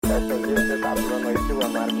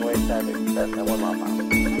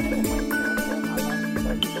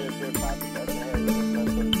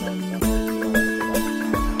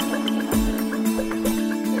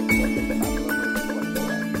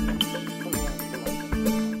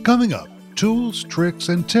Coming up, tools, tricks,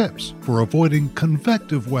 and tips for avoiding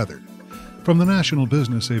convective weather. From the National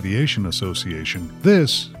Business Aviation Association,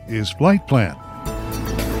 this is Flight Plan.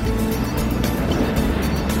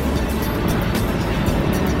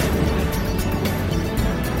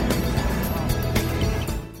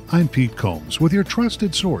 I'm Pete Combs with your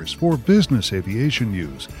trusted source for business aviation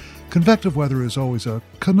news. Convective weather is always a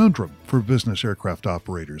conundrum for business aircraft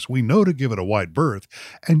operators. We know to give it a wide berth,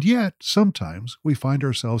 and yet sometimes we find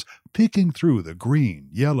ourselves peeking through the green,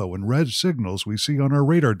 yellow, and red signals we see on our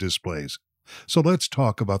radar displays. So let's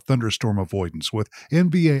talk about thunderstorm avoidance with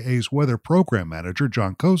NBAA's Weather Program Manager,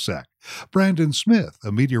 John Kosak, Brandon Smith,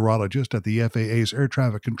 a meteorologist at the FAA's Air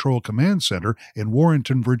Traffic Control Command Center in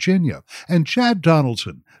Warrenton, Virginia, and Chad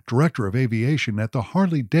Donaldson, Director of Aviation at the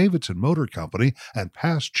Harley-Davidson Motor Company and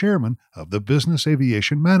past chairman of the Business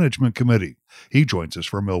Aviation Management Committee. He joins us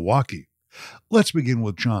from Milwaukee. Let's begin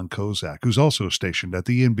with John Kosak, who's also stationed at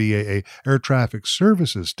the NBAA Air Traffic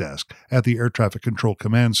Services Desk at the Air Traffic Control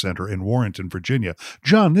Command Center in Warrenton, Virginia.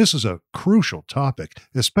 John, this is a crucial topic,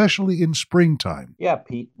 especially in springtime. Yeah,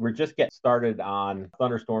 Pete, we're just getting started on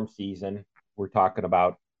thunderstorm season. We're talking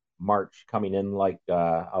about March coming in like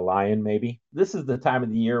a lion, maybe. This is the time of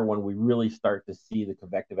the year when we really start to see the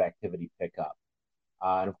convective activity pick up.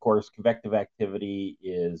 And of course, convective activity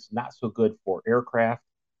is not so good for aircraft,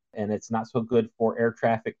 and it's not so good for air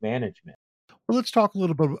traffic management. Well, let's talk a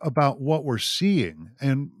little bit about what we're seeing.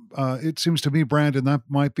 And it seems to me, Brandon, that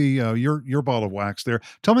might be your ball of wax there.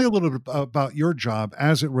 Tell me a little bit about your job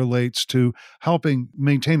as it relates to helping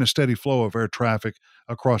maintain a steady flow of air traffic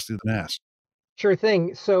across the NAS. Sure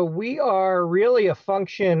thing. So we are really a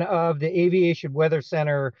function of the Aviation Weather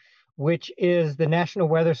Center, which is the National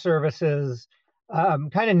Weather Service's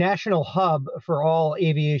kind of national hub for all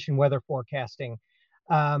aviation weather forecasting.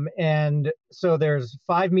 And so there's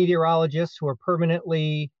 5 meteorologists who are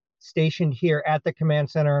permanently stationed here at the command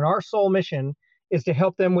center. And our sole mission is to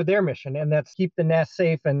help them with their mission, and that's keep the NAS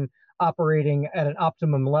safe and operating at an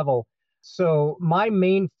optimum level. So my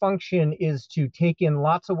main function is to take in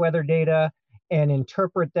lots of weather data and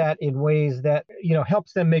interpret that in ways that,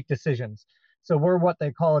 helps them make decisions. So we're what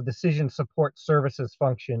they call a decision support services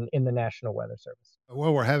function in the National Weather Service.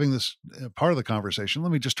 Well, we're having this part of the conversation.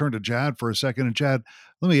 Let me just turn to Chad for a second. And Chad,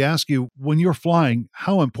 let me ask you, when you're flying,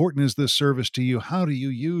 how important is this service to you? How do you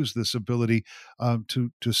use this ability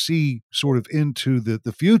to see sort of into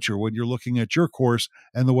the future when you're looking at your course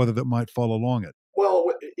and the weather that might fall along it? Well,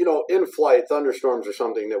 in flight, thunderstorms are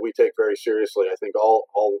something that we take very seriously. I think all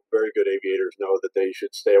very good aviators know that they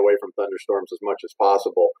should stay away from thunderstorms as much as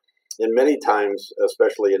possible. And many times,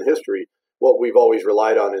 especially in history, what we've always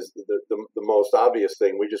relied on is the most obvious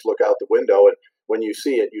thing. We just look out the window, and when you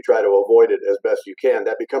see it, you try to avoid it as best you can.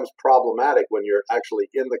 That becomes problematic when you're actually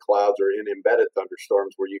in the clouds or in embedded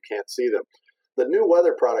thunderstorms where you can't see them. The new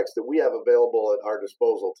weather products that we have available at our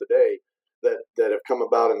disposal today that have come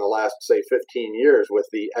about in the last, say, 15 years with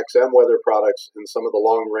the XM weather products and some of the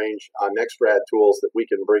long-range NextRad tools that we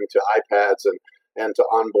can bring to iPads and to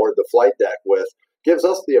onboard the flight deck with, gives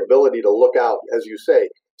us the ability to look out, as you say,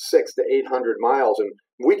 600 to 800 miles, and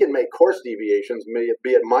we can make course deviations,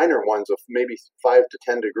 be it minor ones of maybe 5 to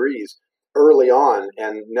 10 degrees early on,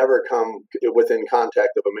 and never come within contact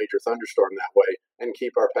of a major thunderstorm that way, and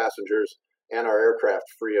keep our passengers and our aircraft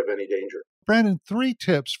free of any danger. Brandon, 3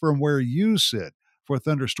 tips from where you sit for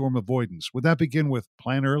thunderstorm avoidance. Would that begin with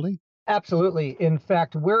plan early? Absolutely. In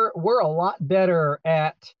fact, we're a lot better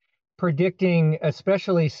at predicting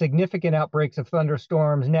especially significant outbreaks of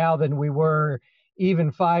thunderstorms now than we were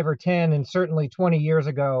even 5 or 10 and certainly 20 years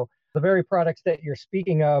ago. The very products that you're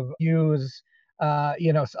speaking of use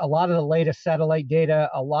a lot of the latest satellite data,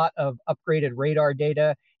 a lot of upgraded radar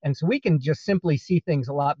data, and so we can just simply see things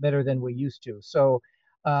a lot better than we used to. So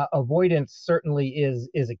avoidance certainly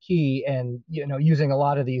is a key, and using a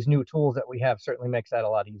lot of these new tools that we have certainly makes that a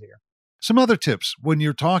lot easier. Some other tips when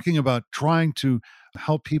you're talking about trying to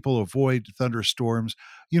help people avoid thunderstorms.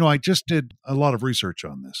 I just did a lot of research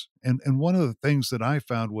on this. And one of the things that I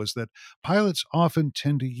found was that pilots often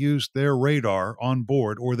tend to use their radar on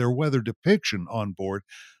board or their weather depiction on board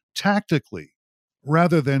tactically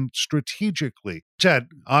rather than strategically. Chad,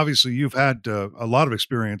 obviously you've had a lot of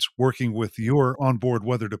experience working with your onboard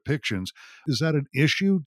weather depictions. Is that an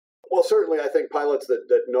issue? Well, certainly I think pilots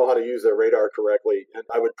that know how to use their radar correctly, and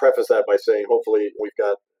I would preface that by saying hopefully we've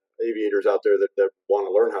got aviators out there that want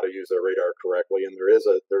to learn how to use their radar correctly, and there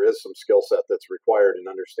is some skill set that's required in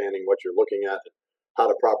understanding what you're looking at, and how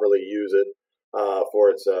to properly use it for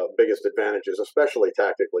its biggest advantages, especially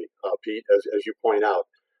tactically, Pete, as you point out.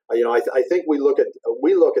 I think we look at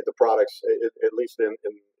the products, at least in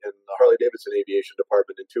the Harley Davidson Aviation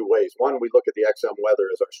Department, in two ways. One, we look at the XM Weather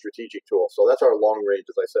as our strategic tool, so that's our long range,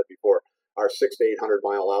 as I said before, our 600 to 800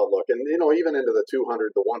 mile outlook, and even into the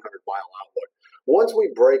 200 to 100 mile outlook. Once we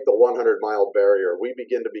break the 100-mile barrier, we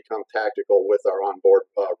begin to become tactical with our onboard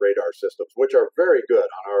radar systems, which are very good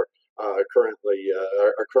on our current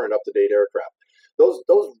up-to-date aircraft. Those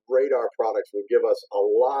radar products will give us a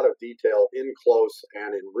lot of detail in close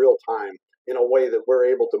and in real time in a way that we're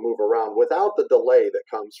able to move around without the delay that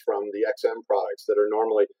comes from the XM products that are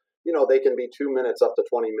normally, they can be 2 minutes up to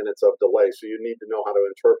 20 minutes of delay. So you need to know how to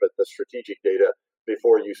interpret the strategic data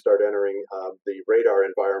before you start entering the radar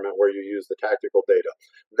environment where you use the tactical data.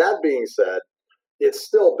 That being said, it's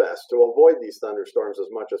still best to avoid these thunderstorms as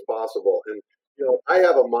much as possible. And I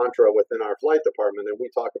have a mantra within our flight department, and we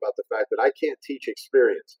talk about the fact that I can't teach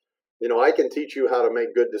experience. I can teach you how to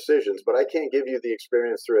make good decisions, but I can't give you the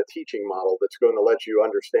experience through a teaching model that's going to let you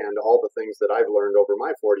understand all the things that I've learned over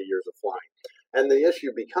my 40 years of flying. And the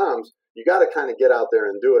issue becomes, you got to kind of get out there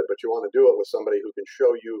and do it, but you want to do it with somebody who can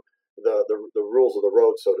show you the rules of the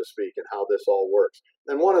road, so to speak, and how this all works.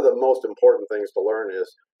 And one of the most important things to learn is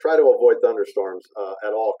try to avoid thunderstorms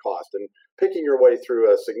at all costs. And picking your way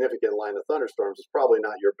through a significant line of thunderstorms is probably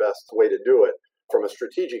not your best way to do it from a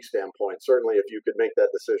strategic standpoint. Certainly, if you could make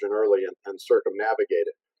that decision early and circumnavigate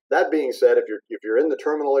it. That being said, if you're in the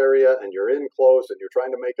terminal area and you're in close and you're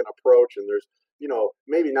trying to make an approach and there's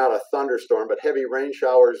maybe not a thunderstorm, but heavy rain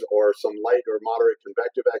showers or some light or moderate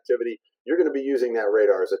convective activity, you're going to be using that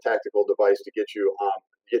radar as a tactical device to get you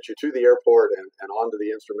to the airport and onto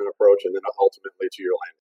the instrument approach and then ultimately to your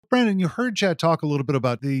landing. Brandon, you heard Chad talk a little bit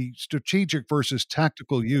about the strategic versus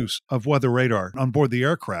tactical use of weather radar on board the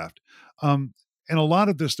aircraft. And a lot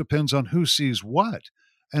of this depends on who sees what.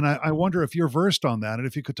 And I wonder if you're versed on that, and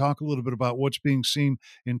if you could talk a little bit about what's being seen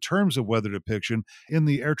in terms of weather depiction in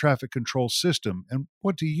the air traffic control system, and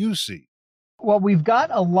what do you see? Well, we've got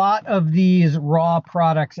a lot of these raw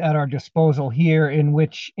products at our disposal here, in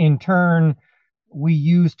which in turn we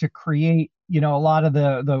use to create, a lot of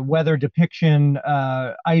the weather depiction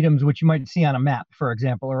items, which you might see on a map, for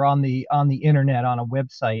example, or on the internet on a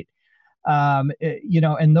website.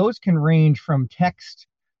 And those can range from text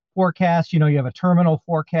forecast. You have a terminal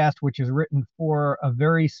forecast, which is written for a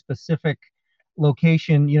very specific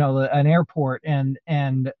location, an airport, and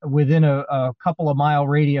within a couple of mile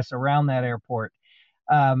radius around that airport.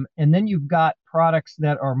 And then you've got products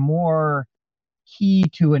that are more key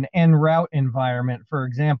to an en route environment. For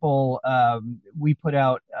example, we put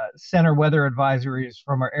out center weather advisories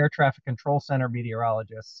from our air traffic control center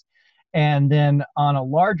meteorologists. And then on a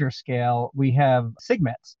larger scale, we have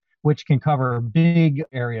SIGMETs, which can cover big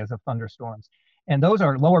areas of thunderstorms. And those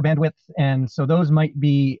are lower bandwidth. And so those might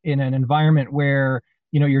be in an environment where,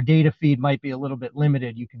 your data feed might be a little bit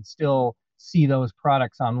limited. You can still see those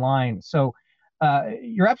products online. So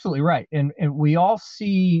you're absolutely right. And we all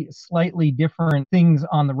see slightly different things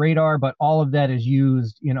on the radar, but all of that is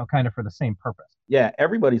used, kind of for the same purpose. Yeah,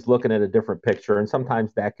 everybody's looking at a different picture, and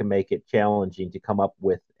sometimes that can make it challenging to come up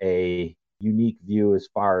with a unique view as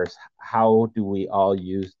far as how do we all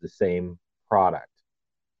use the same product.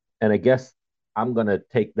 And I guess I'm going to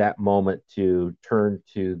take that moment to turn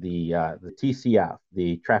to the TCF,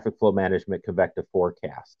 the Traffic Flow Management Convective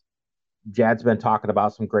Forecast. Jad's been talking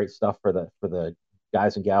about some great stuff for the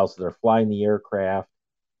guys and gals that are flying the aircraft,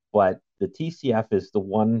 but the TCF is the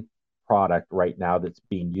one product right now that's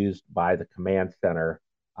being used by the command center,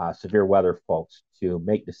 severe weather folks, to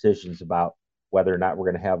make decisions about whether or not we're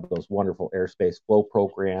going to have those wonderful airspace flow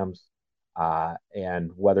programs,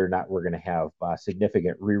 and whether or not we're going to have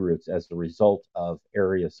significant reroutes as a result of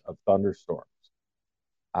areas of thunderstorms.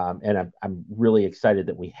 And I'm really excited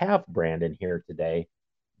that we have Brandon here today,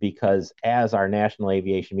 because as our national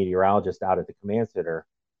aviation meteorologist out at the command center,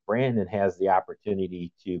 Brandon has the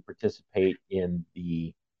opportunity to participate in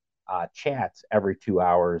the chats every 2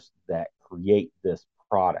 hours that create this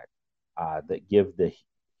product, that give the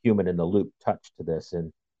human in the loop touch to this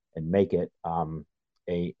and make it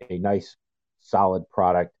a nice solid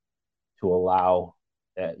product to allow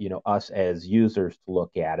us as users to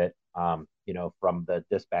look at it, from the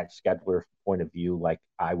dispatch scheduler point of view, like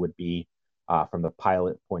I would be, from the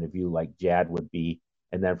pilot point of view, like Jad would be,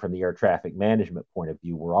 and then from the air traffic management point of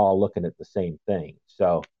view, we're all looking at the same thing.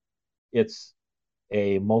 So it's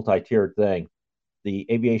a multi-tiered thing. The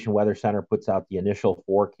Aviation Weather Center puts out the initial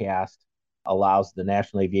forecast allows the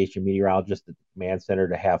National Aviation Meteorologist at the command center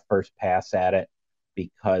to have first pass at it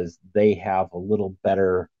because they have a little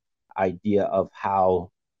better idea of how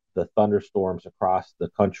the thunderstorms across the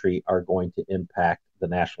country are going to impact the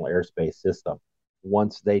national airspace system.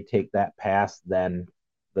 Once they take that pass, then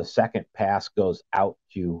the second pass goes out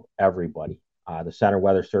to everybody. The Center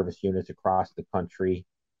Weather Service units across the country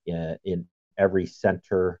in every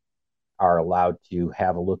center are allowed to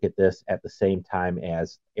have a look at this at the same time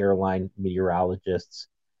as airline meteorologists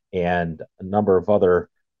and a number of other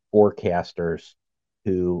forecasters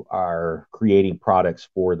who are creating products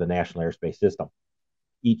for the national airspace system.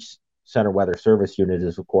 Each Center Weather Service unit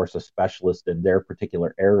is, of course, a specialist in their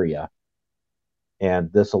particular area,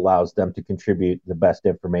 and this allows them to contribute the best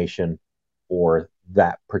information for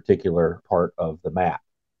that particular part of the map.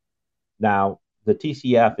 Now, the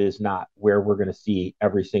TCF is not where we're going to see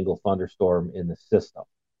every single thunderstorm in the system.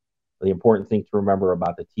 The important thing to remember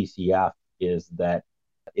about the TCF is that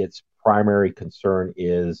its primary concern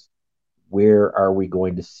is where are we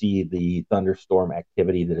going to see the thunderstorm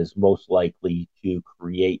activity that is most likely to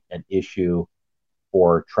create an issue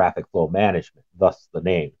for traffic flow management, thus the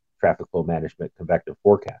name, Traffic Flow Management Convective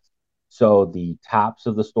Forecast. So the tops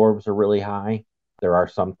of the storms are really high. There are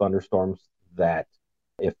some thunderstorms that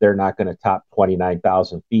if they're not going to top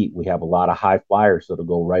 29,000 feet, we have a lot of high flyers that'll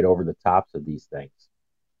go right over the tops of these things.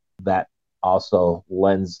 That also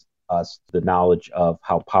lends us the knowledge of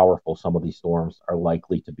how powerful some of these storms are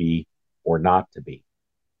likely to be or not to be.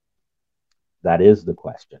 That is the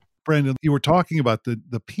question. Brandon, you were talking about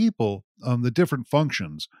the people, the different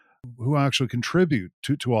functions who actually contribute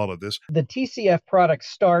to all of this. The TCF product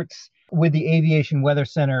starts with the Aviation Weather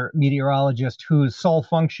Center meteorologist whose sole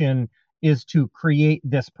function is to create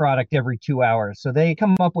this product every 2 hours. So they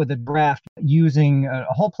come up with a draft using a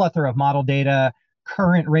whole plethora of model data,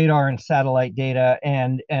 current radar and satellite data,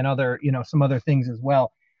 and other, some other things as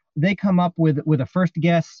well. They come up with a first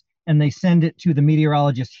guess and they send it to the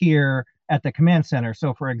meteorologist here at the command center.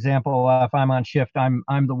 So for example, if I'm on shift, I'm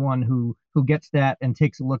the one who gets that and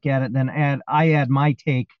takes a look at it. Then I add my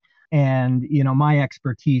take and my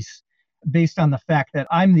expertise based on the fact that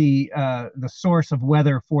I'm the source of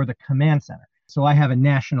weather for the command center. So I have a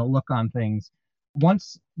national look on things.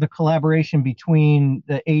 Once the collaboration between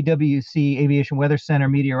the AWC Aviation Weather Center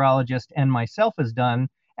meteorologist and myself is done,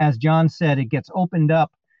 as John said, it gets opened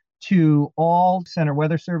up to all Center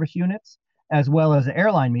Weather Service units as well as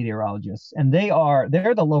airline meteorologists, and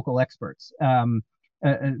they're the local experts.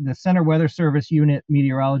 The Center Weather Service unit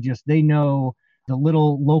meteorologists, they know the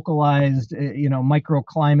little localized,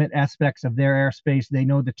 microclimate aspects of their airspace. They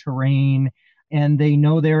know the terrain and they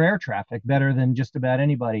know their air traffic better than just about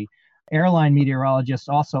anybody. Airline meteorologists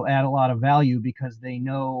also add a lot of value because they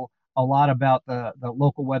know a lot about the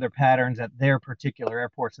local weather patterns at their particular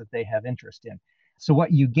airports that they have interest in. So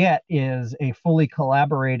what you get is a fully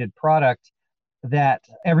collaborated product that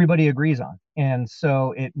everybody agrees on. And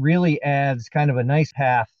so it really adds kind of a nice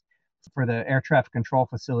path for the air traffic control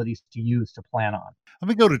facilities to use to plan on. Let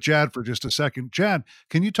me go to Jad for just a second. Jad,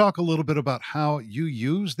 can you talk a little bit about how you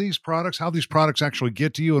use these products, how these products actually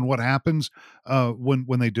get to you and what happens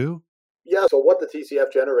when they do? Yeah, so what the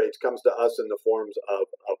TCF generates comes to us in the forms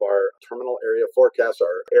of our terminal area forecasts,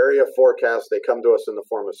 our area forecasts. They come to us in the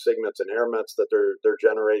form of SIGMETs and AirMets that they're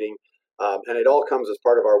generating. And it all comes as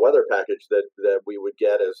part of our weather package that we would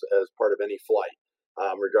get as part of any flight,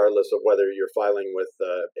 regardless of whether you're filing with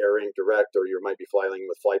AirInc Direct or you might be filing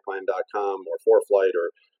with flightplan.com or ForeFlight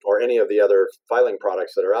or any of the other filing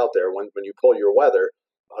products that are out there. When you pull your weather,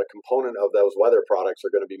 a component of those weather products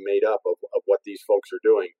are going to be made up of what these folks are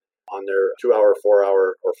doing on their 2 hour, 4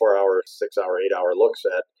 hour, or 4 hour, 6 hour, 8 hour looks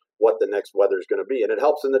at what the next weather is going to be. And it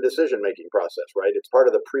helps in the decision-making process, right? It's part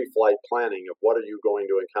of the pre-flight planning of what are you going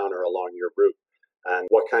to encounter along your route and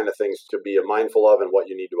what kind of things to be mindful of and what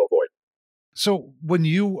you need to avoid. So when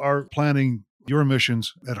you are planning your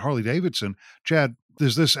missions at Harley-Davidson, Jad,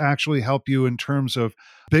 does this actually help you in terms of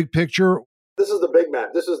big picture? This is the big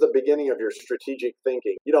map. This is the beginning of your strategic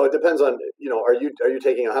thinking. It depends on, are you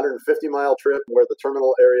taking a 150-mile trip where the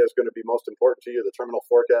terminal area is going to be most important to you, the terminal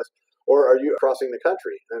forecast, or are you crossing the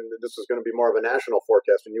country? And this is going to be more of a national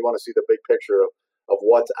forecast, and you want to see the big picture of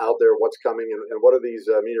what's out there, what's coming, and what do these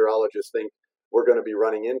meteorologists think we're going to be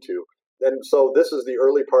running into. And so this is the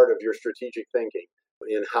early part of your strategic thinking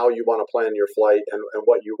in how you want to plan your flight and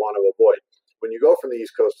what you want to avoid. When you go from the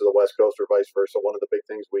East Coast to the West Coast or vice versa, one of the big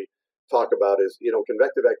things we talk about is,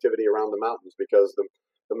 convective activity around the mountains, because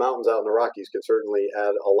the mountains out in the Rockies can certainly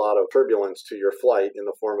add a lot of turbulence to your flight in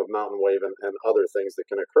the form of mountain wave and other things that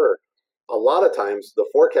can occur. A lot of times, the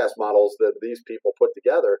forecast models that these people put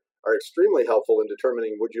together are extremely helpful in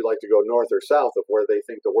determining would you like to go north or south of where they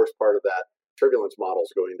think the worst part of that turbulence model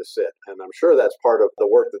is going to sit. And I'm sure that's part of the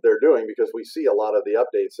work that they're doing, because we see a lot of the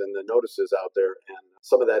updates and the notices out there and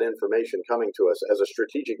some of that information coming to us as a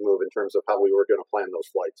strategic move in terms of how we were going to plan those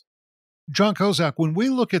flights. John Kozak, when we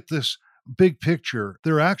look at this big picture,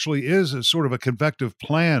 there actually is a sort of a convective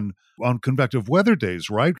plan on convective weather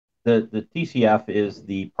days, right? The TCF is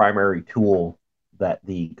the primary tool that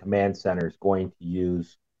the command center is going to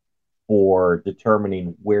use for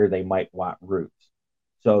determining where they might want routes.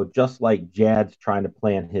 So just like JAD's trying to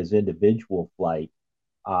plan his individual flight,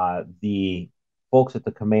 the folks at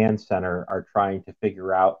the command center are trying to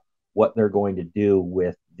figure out what they're going to do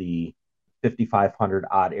with the 5,500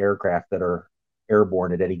 odd aircraft that are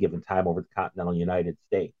airborne at any given time over the continental United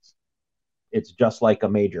States. It's just like a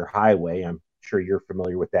major highway. I'm sure you're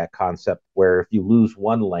familiar with that concept, where if you lose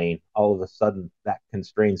one lane, all of a sudden that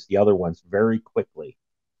constrains the other ones very quickly.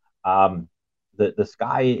 The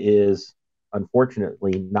sky is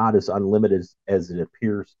unfortunately not as unlimited as it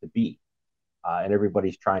appears to be, and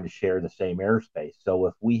everybody's trying to share the same airspace. So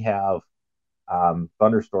if we have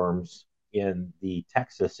thunderstorms in the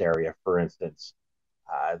Texas area, for instance,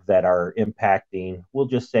 that are impacting, we'll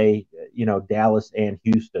just say, Dallas and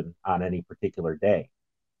Houston on any particular day.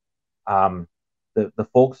 The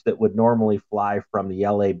folks that would normally fly from the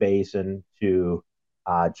LA basin to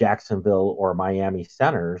Jacksonville or Miami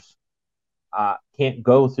centers can't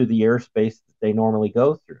go through the airspace that they normally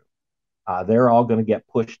go through. They're all going to get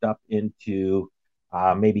pushed up into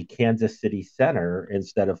maybe Kansas City Center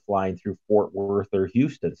instead of flying through Fort Worth or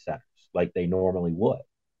Houston centers like they normally would.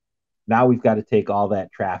 Now we've got to take all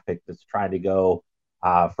that traffic that's trying to go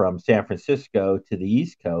from San Francisco to the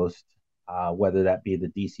East Coast, whether that be the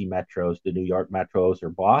DC metros, the New York metros, or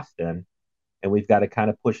Boston, and we've got to kind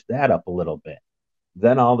of push that up a little bit.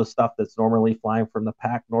 Then all the stuff that's normally flying from the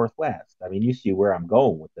Pac Northwest. I mean, you see where I'm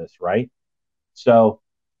going with this, right? So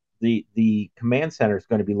the command center is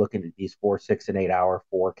going to be looking at these 4, 6, and 8 hour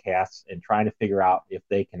forecasts and trying to figure out if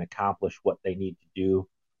they can accomplish what they need to do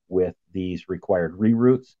with these required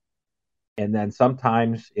reroutes. And then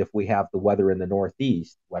sometimes if we have the weather in the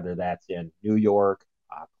Northeast, whether that's in New York,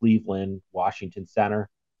 Cleveland, Washington Center,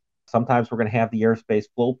 sometimes we're going to have the airspace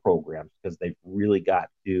flow programs because they've really got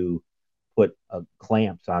to put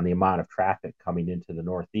clamps on the amount of traffic coming into the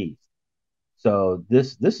Northeast. So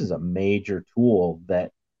this is a major tool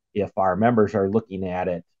that if our members are looking at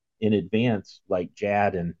it in advance, like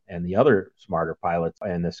JAD and the other smarter pilots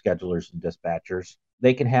and the schedulers and dispatchers,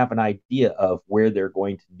 they can have an idea of where they're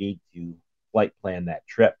going to need to flight plan that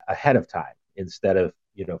trip ahead of time instead of,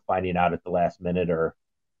 finding out at the last minute or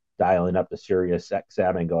dialing up to Sirius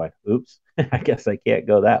XM and going, oops, I guess I can't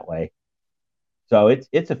go that way. So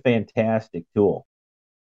it's a fantastic tool.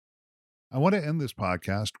 I want to end this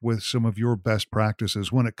podcast with some of your best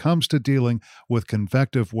practices when it comes to dealing with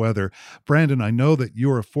convective weather. Brandon, I know that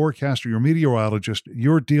you're a forecaster, you're a meteorologist,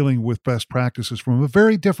 you're dealing with best practices from a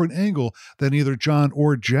very different angle than either John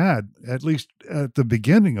or Jad, at least at the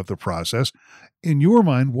beginning of the process. In your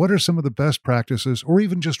mind, what are some of the best practices, or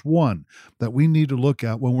even just one, that we need to look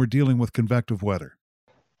at when we're dealing with convective weather?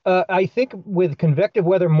 I think with convective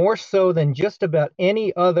weather, more so than just about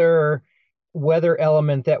any other weather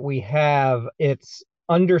element that we have, it's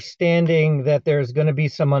understanding that there's going to be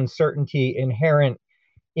some uncertainty inherent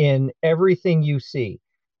in everything you see.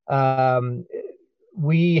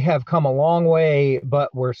 We have come a long way,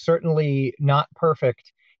 but we're certainly not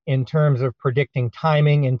perfect in terms of predicting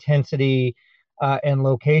timing, intensity, and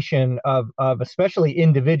location of especially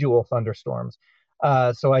individual thunderstorms.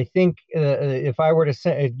 So I think if I were to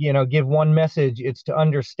say, give one message, it's to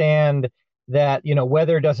understand that,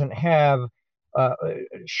 weather doesn't have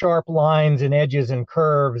sharp lines and edges and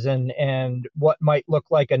curves, and what might look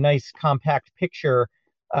like a nice compact picture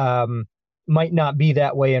might not be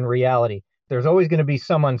that way in reality. There's always going to be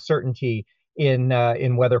some uncertainty in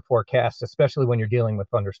weather forecasts, especially when you're dealing with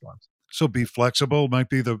thunderstorms. So be flexible might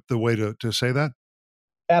be the way to say that.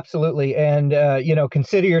 Absolutely, and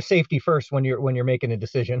consider your safety first when you're making a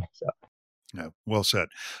decision. So. Yeah, well said.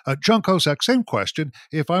 John Kozak, same question.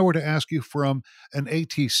 If I were to ask you from an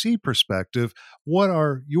ATC perspective, what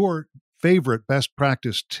are your favorite best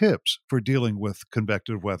practice tips for dealing with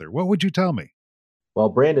convective weather? What would you tell me? Well,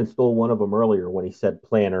 Brandon stole one of them earlier when he said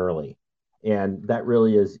plan early. And that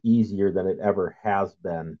really is easier than it ever has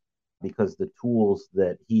been because the tools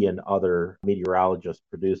that he and other meteorologists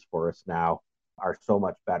produce for us now are so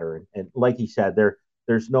much better. And like he said,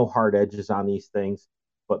 there's no hard edges on these things.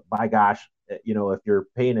 But by gosh, if you're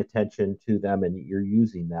paying attention to them and you're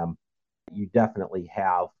using them, you definitely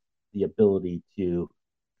have the ability to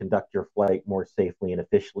conduct your flight more safely and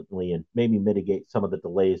efficiently and maybe mitigate some of the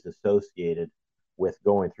delays associated with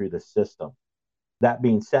going through the system. That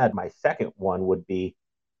being said, my second one would be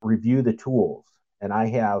review the tools. And I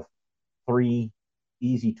have 3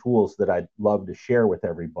 easy tools that I'd love to share with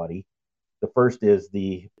everybody. The first is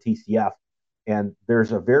the TCF, and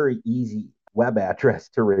there's a very easy web address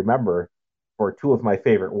to remember for 2 of my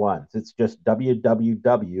favorite ones. It's just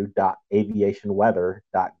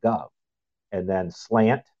www.aviationweather.gov, and then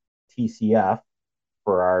slant TCF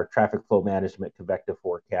for our traffic flow management convective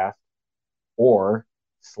forecast, or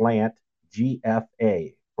slant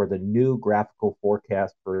GFA for the new graphical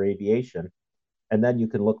forecast for aviation. And then you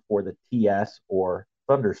can look for the TS or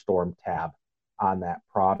thunderstorm tab on that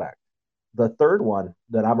product. The third one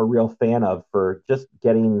that I'm a real fan of for just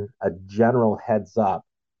getting a general heads up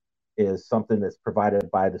is something that's provided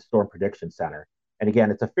by the Storm Prediction Center. And again,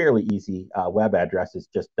 it's a fairly easy web address. It's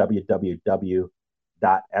just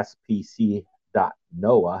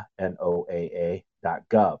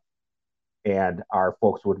www.spc.noaa.gov. And our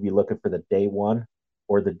folks would be looking for the day 1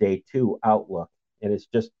 or the day 2 outlook. And it's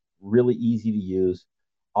just really easy to use.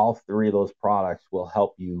 All 3 of those products will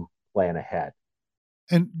help you plan ahead.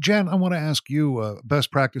 And Jen, I want to ask you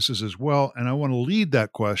best practices as well. And I want to lead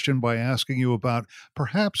that question by asking you about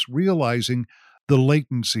perhaps realizing the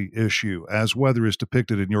latency issue as weather is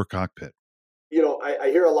depicted in your cockpit. I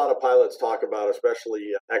hear a lot of pilots talk about,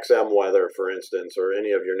 especially XM weather, for instance, or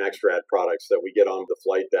any of your Nextrad products that we get on the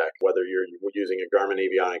flight deck, whether you're using a Garmin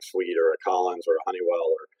Avionics Suite or a Collins or a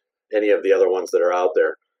Honeywell or any of the other ones that are out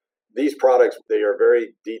there. These products, they are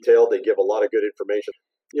very detailed. They give a lot of good information.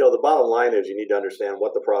 The bottom line is you need to understand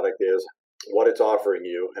what the product is, what it's offering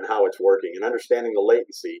you, and how it's working. And understanding the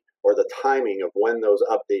latency or the timing of when those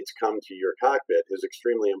updates come to your cockpit is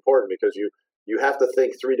extremely important, because you have to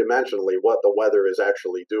think 3-dimensionally what the weather is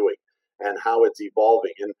actually doing and how it's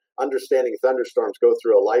evolving. And understanding thunderstorms go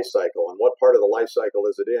through a life cycle, and what part of the life cycle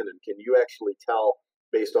is it in? And can you actually tell,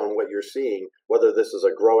 based on what you're seeing, whether this is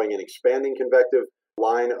a growing and expanding convective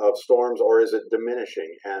line of storms, or is it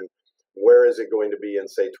diminishing? And where is it going to be in,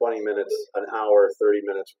 say, 20 minutes, an hour, 30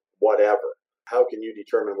 minutes, whatever? How can you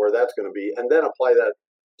determine where that's going to be and then apply that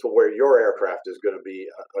to where your aircraft is going to be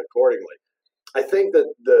accordingly? I think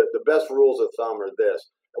that the best rules of thumb are this.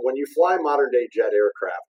 When you fly modern-day jet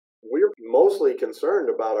aircraft, we're mostly concerned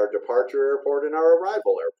about our departure airport and our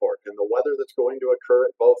arrival airport and the weather that's going to occur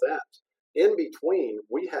at both ends. In between,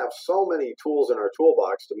 we have so many tools in our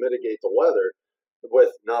toolbox to mitigate the weather,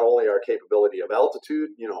 with not only our capability of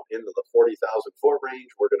altitude, into the 40,000 foot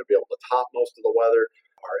range. We're going to be able to top most of the weather.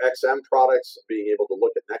 Our XM products, being able to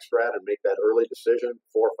look at Nextrad and make that early decision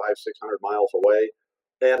 400, 500, 600 miles away.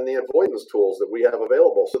 And the avoidance tools that we have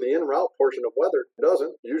available. So the en route portion of weather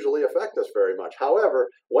doesn't usually affect us very much.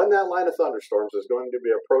 However, when that line of thunderstorms is going to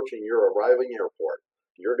be approaching your arriving airport,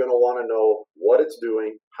 you're going to want to know what it's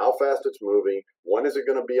doing, how fast it's moving, when is it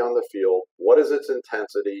going to be on the field, what is its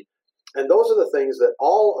intensity. And those are the things that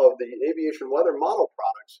all of the aviation weather model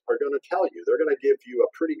products are going to tell you. They're going to give you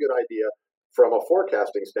a pretty good idea from a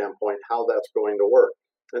forecasting standpoint how that's going to work.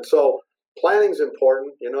 And so planning is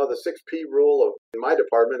important. The 6P rule in my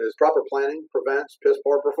department is proper planning prevents piss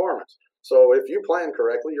poor performance. So if you plan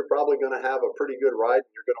correctly, you're probably going to have a pretty good ride,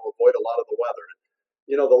 and you're going to avoid a lot of the weather.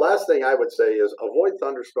 The last thing I would say is avoid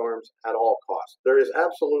thunderstorms at all costs. There is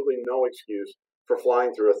absolutely no excuse for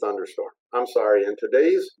flying through a thunderstorm. I'm sorry, in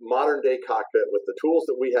today's modern day cockpit with the tools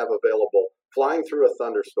that we have available, flying through a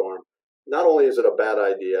thunderstorm, not only is it a bad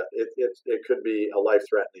idea, it could be a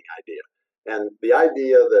life-threatening idea. And the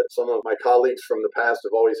idea that some of my colleagues from the past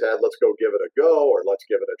have always had, let's go give it a go, or let's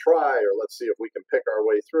give it a try, or let's see if we can pick our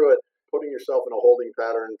way through it, putting yourself in a holding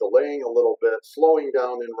pattern, delaying a little bit, slowing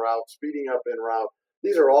down en route, speeding up en route.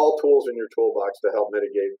 These are all tools in your toolbox to help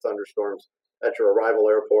mitigate thunderstorms at your arrival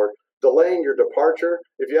airport. Delaying your departure.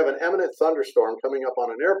 If you have an imminent thunderstorm coming up on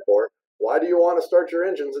an airport, why do you want to start your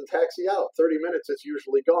engines and taxi out? 30 minutes, it's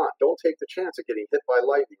usually gone. Don't take the chance of getting hit by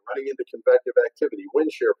lightning, running into convective activity,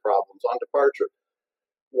 wind shear problems on departure.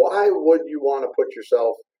 Why would you want to put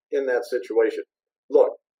yourself in that situation?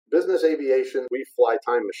 Look, business aviation, we fly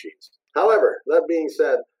time machines. However, that being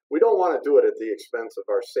said, we don't want to do it at the expense of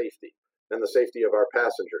our safety and the safety of our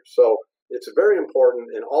passengers. So it's very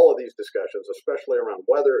important in all of these discussions, especially around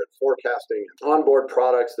weather and forecasting and onboard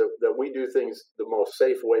products, that we do things the most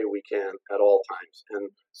safe way we can at all times. And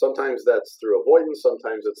sometimes that's through avoidance,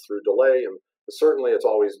 sometimes it's through delay, and certainly it's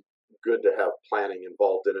always good to have planning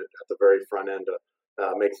involved in it at the very front end to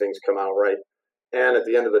make things come out right. And at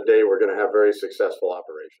the end of the day, we're going to have very successful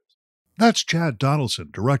operations. That's Chad Donaldson,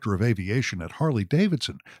 Director of Aviation at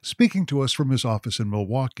Harley-Davidson, speaking to us from his office in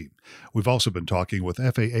Milwaukee. We've also been talking with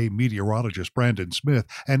FAA meteorologist Brandon Smith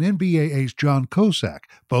and NBAA's John Kosak,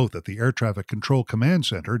 both at the Air Traffic Control Command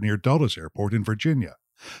Center near Dulles Airport in Virginia.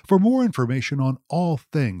 For more information on all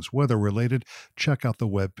things weather-related, check out the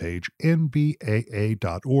webpage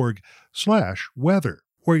nbaa.org/weather,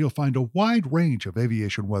 where you'll find a wide range of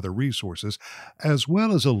aviation weather resources, as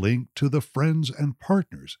well as a link to the friends and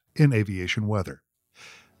partners in aviation weather.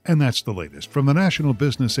 And that's the latest from the National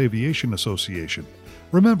Business Aviation Association.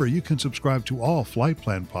 Remember, you can subscribe to all Flight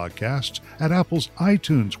Plan podcasts at Apple's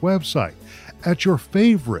iTunes website, at your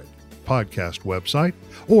favorite podcast website,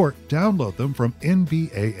 or download them from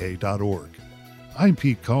nbaa.org. I'm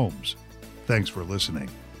Pete Combs. Thanks for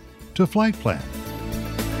listening to Flight Plan.